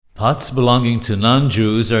Pots belonging to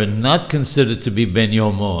non-Jews are not considered to be ben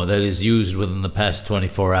yomo, that is, used within the past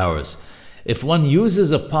 24 hours. If one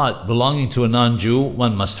uses a pot belonging to a non-Jew,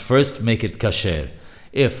 one must first make it kasher.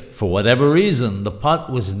 If, for whatever reason, the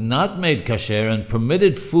pot was not made kasher and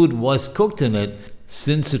permitted food was cooked in it,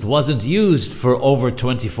 since it wasn't used for over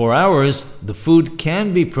 24 hours, the food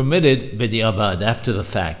can be permitted b'di'abad, after the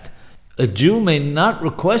fact. A Jew may not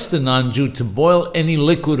request a non-Jew to boil any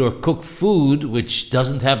liquid or cook food which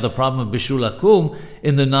doesn't have the problem of bishul akum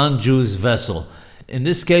in the non-Jew's vessel. In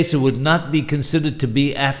this case, it would not be considered to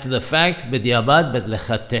be after the fact, b'di'abad bet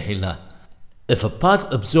lechat tehila. If a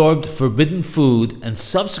pot absorbed forbidden food and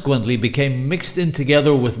subsequently became mixed in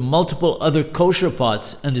together with multiple other kosher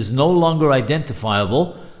pots and is no longer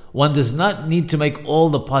identifiable, one does not need to make all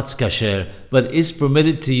the pots kasher, but is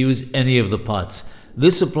permitted to use any of the pots.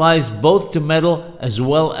 This applies both to metal as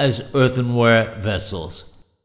well as earthenware vessels.